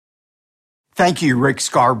Thank you, Rick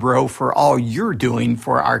Scarborough, for all you're doing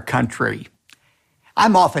for our country.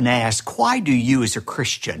 I'm often asked, why do you as a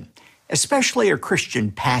Christian, especially a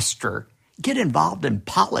Christian pastor, get involved in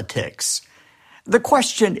politics? The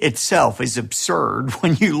question itself is absurd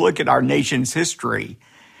when you look at our nation's history.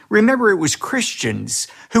 Remember, it was Christians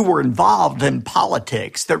who were involved in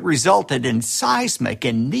politics that resulted in seismic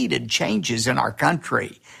and needed changes in our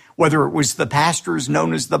country. Whether it was the pastors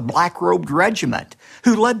known as the Black-Robed Regiment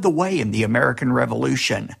who led the way in the American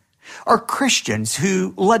Revolution, or Christians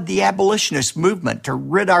who led the abolitionist movement to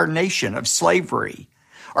rid our nation of slavery,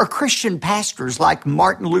 or Christian pastors like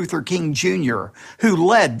Martin Luther King Jr., who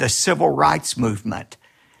led the civil rights movement.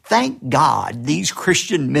 Thank God these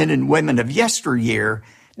Christian men and women of yesteryear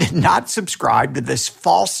did not subscribe to this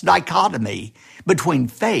false dichotomy between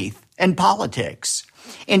faith and politics.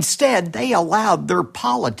 Instead, they allowed their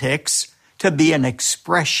politics to be an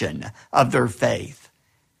expression of their faith.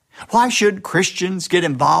 Why should Christians get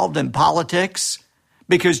involved in politics?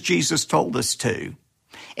 Because Jesus told us to.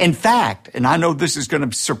 In fact, and I know this is going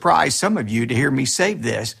to surprise some of you to hear me say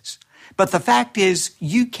this, but the fact is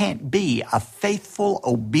you can't be a faithful,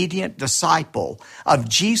 obedient disciple of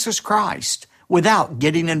Jesus Christ without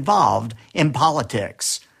getting involved in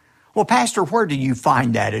politics. Well, Pastor, where do you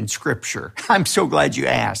find that in Scripture? I'm so glad you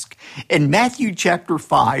asked. In Matthew chapter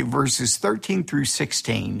 5, verses 13 through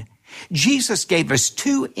 16, Jesus gave us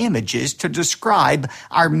two images to describe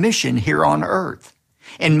our mission here on earth.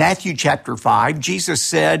 In Matthew chapter 5, Jesus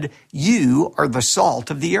said, "You are the salt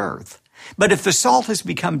of the earth. But if the salt has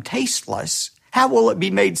become tasteless, how will it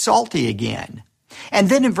be made salty again?" And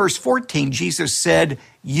then in verse 14, Jesus said,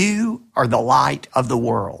 "You are the light of the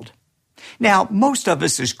world." Now, most of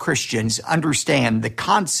us as Christians understand the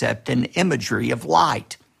concept and imagery of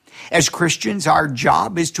light. As Christians, our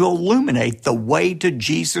job is to illuminate the way to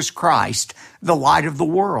Jesus Christ, the light of the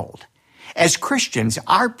world. As Christians,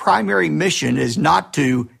 our primary mission is not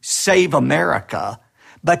to save America,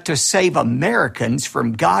 but to save Americans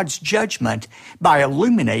from God's judgment by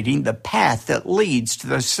illuminating the path that leads to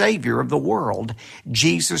the Savior of the world,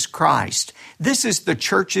 Jesus Christ. This is the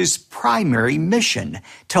church's primary mission,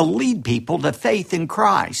 to lead people to faith in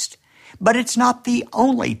Christ. But it's not the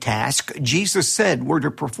only task Jesus said we're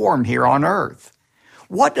to perform here on earth.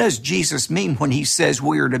 What does Jesus mean when he says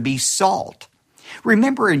we are to be salt?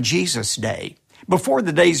 Remember, in Jesus' day, before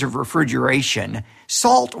the days of refrigeration,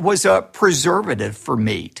 salt was a preservative for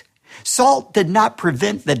meat. Salt did not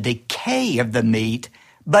prevent the decay of the meat,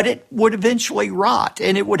 but it would eventually rot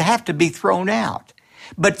and it would have to be thrown out.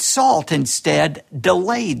 But salt instead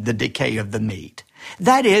delayed the decay of the meat.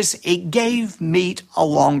 That is, it gave meat a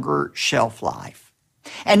longer shelf life.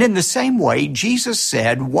 And in the same way, Jesus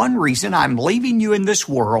said, one reason I'm leaving you in this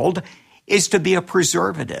world is to be a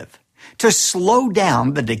preservative, to slow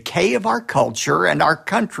down the decay of our culture and our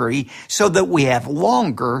country so that we have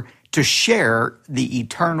longer to share the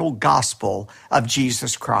eternal gospel of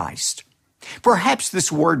Jesus Christ. Perhaps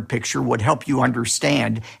this word picture would help you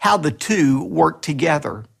understand how the two work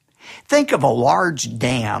together. Think of a large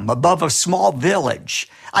dam above a small village,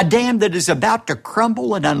 a dam that is about to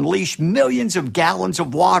crumble and unleash millions of gallons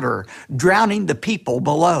of water, drowning the people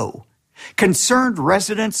below. Concerned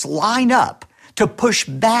residents line up to push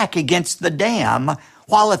back against the dam,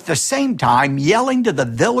 while at the same time yelling to the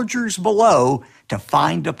villagers below to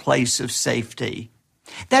find a place of safety.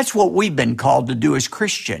 That's what we've been called to do as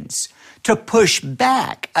Christians, to push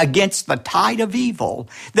back against the tide of evil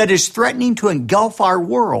that is threatening to engulf our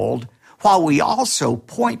world, while we also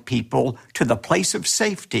point people to the place of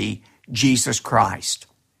safety, Jesus Christ.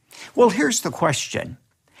 Well, here's the question.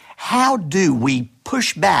 How do we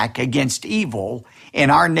push back against evil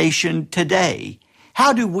in our nation today?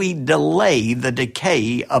 How do we delay the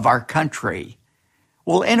decay of our country?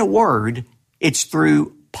 Well, in a word, it's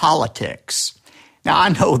through politics. Now, I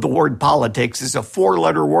know the word politics is a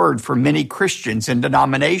four-letter word for many Christians and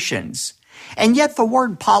denominations, and yet the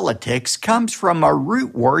word politics comes from a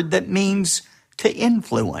root word that means to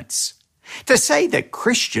influence. To say that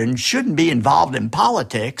Christians shouldn't be involved in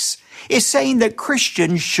politics is saying that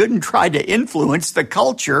Christians shouldn't try to influence the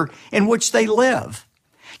culture in which they live.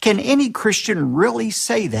 Can any Christian really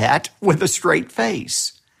say that with a straight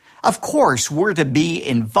face? Of course, we're to be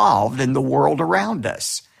involved in the world around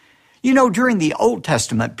us. You know, during the Old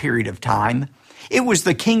Testament period of time, it was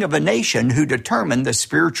the king of a nation who determined the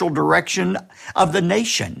spiritual direction of the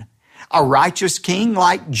nation. A righteous king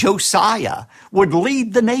like Josiah would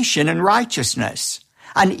lead the nation in righteousness.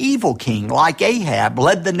 An evil king like Ahab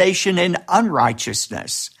led the nation in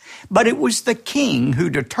unrighteousness. But it was the king who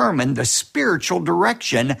determined the spiritual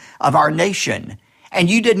direction of our nation. And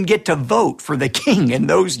you didn't get to vote for the king in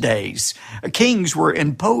those days. Kings were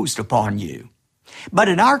imposed upon you. But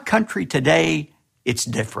in our country today, it's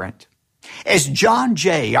different. As John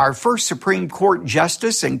Jay, our first Supreme Court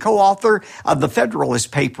Justice and co-author of the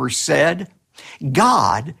Federalist Papers, said,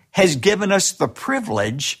 God has given us the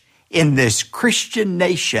privilege in this Christian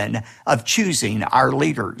nation of choosing our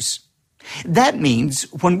leaders. That means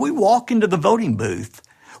when we walk into the voting booth,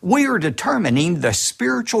 we are determining the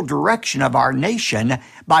spiritual direction of our nation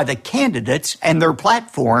by the candidates and their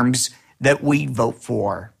platforms that we vote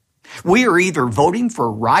for. We are either voting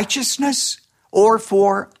for righteousness or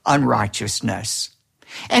for unrighteousness.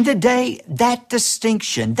 And today, that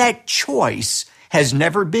distinction, that choice has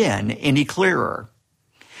never been any clearer.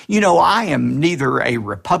 You know, I am neither a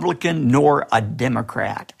Republican nor a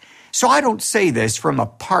Democrat, so I don't say this from a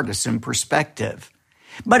partisan perspective.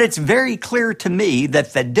 But it's very clear to me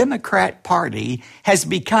that the Democrat Party has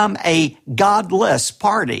become a godless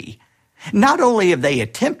party. Not only have they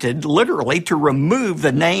attempted literally to remove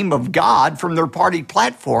the name of God from their party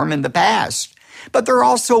platform in the past, but they're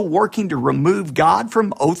also working to remove God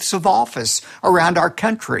from oaths of office around our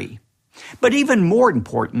country. But even more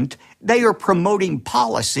important, they are promoting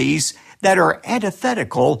policies that are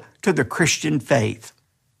antithetical to the Christian faith.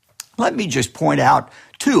 Let me just point out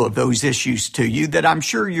two of those issues to you that I'm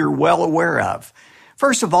sure you're well aware of.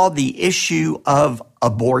 First of all, the issue of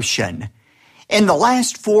abortion. In the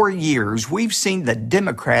last 4 years, we've seen the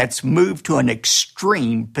Democrats move to an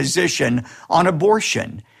extreme position on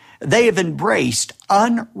abortion. They have embraced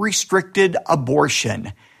unrestricted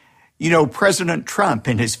abortion. You know, President Trump,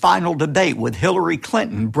 in his final debate with Hillary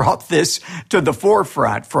Clinton, brought this to the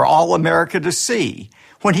forefront for all America to see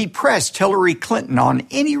when he pressed Hillary Clinton on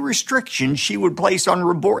any restrictions she would place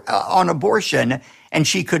on abortion, and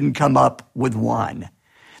she couldn't come up with one.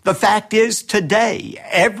 The fact is, today,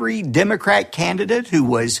 every Democrat candidate who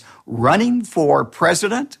was running for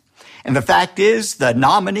president, and the fact is, the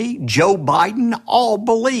nominee, Joe Biden, all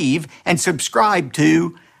believe and subscribe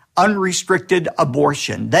to unrestricted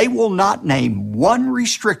abortion. They will not name one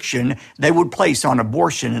restriction they would place on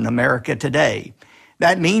abortion in America today.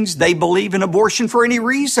 That means they believe in abortion for any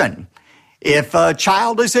reason. If a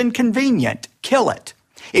child is inconvenient, kill it.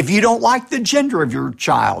 If you don't like the gender of your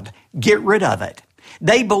child, get rid of it.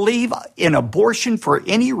 They believe in abortion for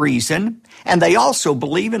any reason, and they also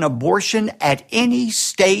believe in abortion at any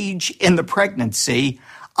stage in the pregnancy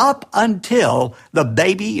up until the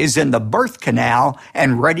baby is in the birth canal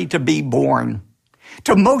and ready to be born.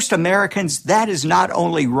 To most Americans, that is not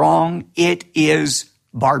only wrong, it is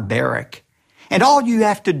barbaric. And all you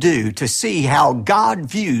have to do to see how God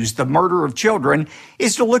views the murder of children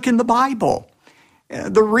is to look in the Bible.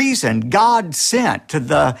 The reason God sent to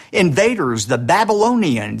the invaders, the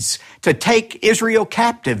Babylonians, to take Israel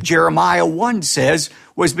captive, Jeremiah 1 says,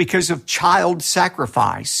 was because of child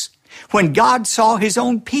sacrifice. When God saw his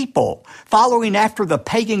own people following after the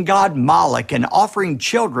pagan god Moloch and offering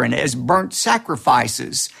children as burnt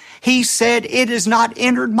sacrifices, he said, "It has not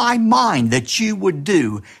entered my mind that you would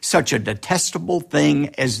do such a detestable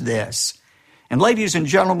thing as this." And ladies and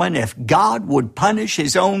gentlemen, if God would punish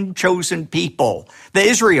his own chosen people, the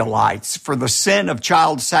Israelites, for the sin of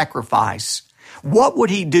child sacrifice, what would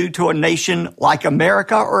he do to a nation like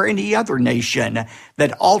America or any other nation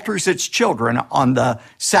that alters its children on the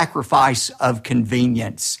sacrifice of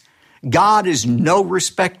convenience? God is no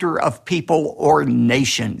respecter of people or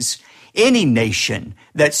nations. Any nation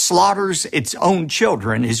that slaughters its own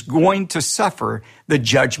children is going to suffer the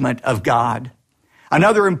judgment of God.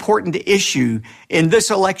 Another important issue in this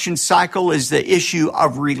election cycle is the issue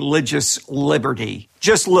of religious liberty.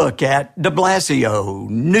 Just look at de Blasio,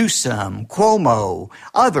 Newsom, Cuomo,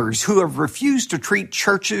 others who have refused to treat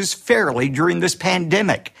churches fairly during this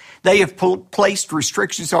pandemic. They have placed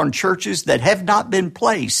restrictions on churches that have not been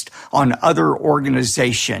placed on other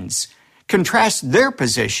organizations. Contrast their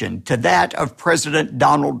position to that of President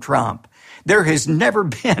Donald Trump. There has never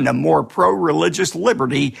been a more pro-religious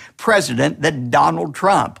liberty president than Donald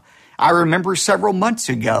Trump. I remember several months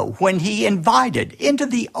ago when he invited into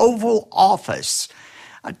the Oval Office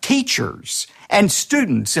teachers and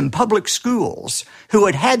students in public schools who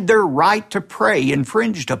had had their right to pray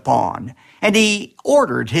infringed upon. And he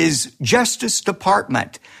ordered his Justice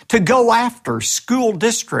Department to go after school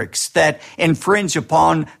districts that infringe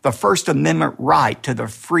upon the First Amendment right to the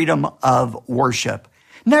freedom of worship.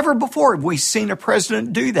 Never before have we seen a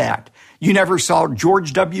president do that. You never saw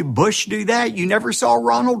George W. Bush do that. You never saw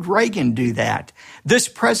Ronald Reagan do that. This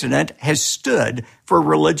president has stood for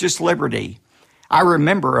religious liberty. I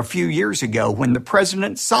remember a few years ago when the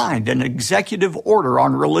president signed an executive order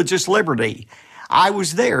on religious liberty. I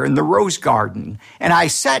was there in the Rose Garden, and I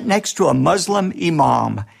sat next to a Muslim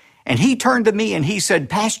imam, and he turned to me and he said,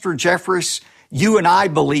 Pastor Jeffress, you and I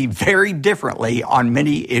believe very differently on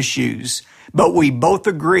many issues, but we both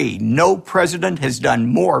agree no president has done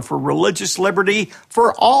more for religious liberty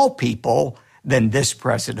for all people than this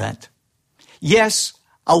president. Yes,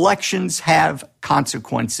 elections have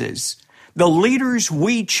consequences. The leaders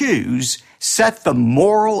we choose set the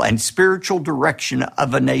moral and spiritual direction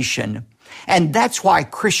of a nation. And that's why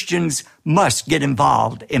Christians must get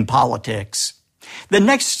involved in politics. The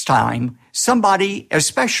next time somebody,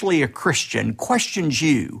 especially a Christian, questions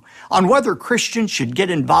you on whether Christians should get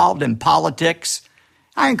involved in politics,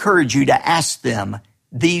 I encourage you to ask them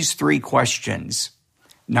these 3 questions.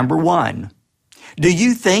 Number 1, do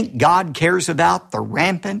you think God cares about the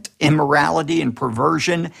rampant immorality and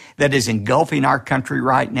perversion that is engulfing our country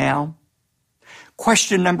right now?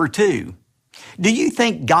 Question number 2, do you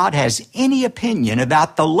think God has any opinion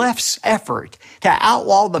about the left's effort to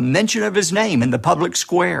outlaw the mention of his name in the public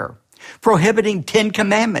square, prohibiting 10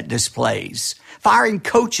 Commandment displays, firing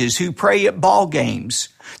coaches who pray at ball games,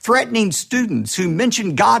 threatening students who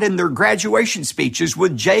mention God in their graduation speeches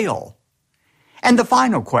with jail? And the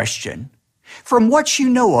final question, from what you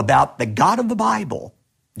know about the God of the Bible,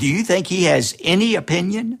 do you think he has any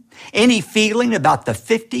opinion, any feeling about the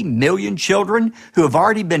 50 million children who have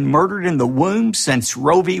already been murdered in the womb since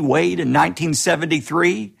Roe v. Wade in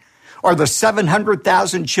 1973? Or the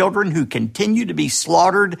 700,000 children who continue to be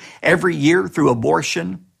slaughtered every year through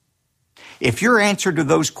abortion? If your answer to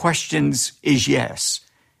those questions is yes,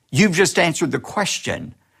 you've just answered the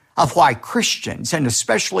question of why Christians, and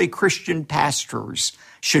especially Christian pastors,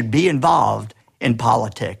 should be involved in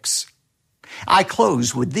politics. I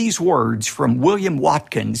close with these words from William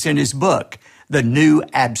Watkins in his book, The New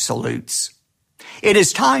Absolutes. It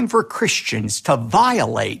is time for Christians to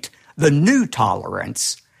violate the new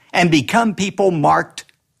tolerance and become people marked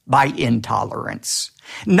by intolerance.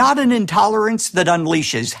 Not an intolerance that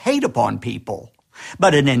unleashes hate upon people,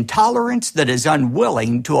 but an intolerance that is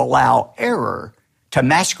unwilling to allow error to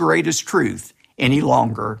masquerade as truth any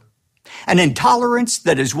longer. An intolerance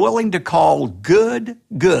that is willing to call good,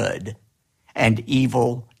 good, and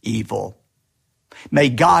evil, evil. May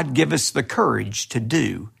God give us the courage to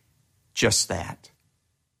do just that.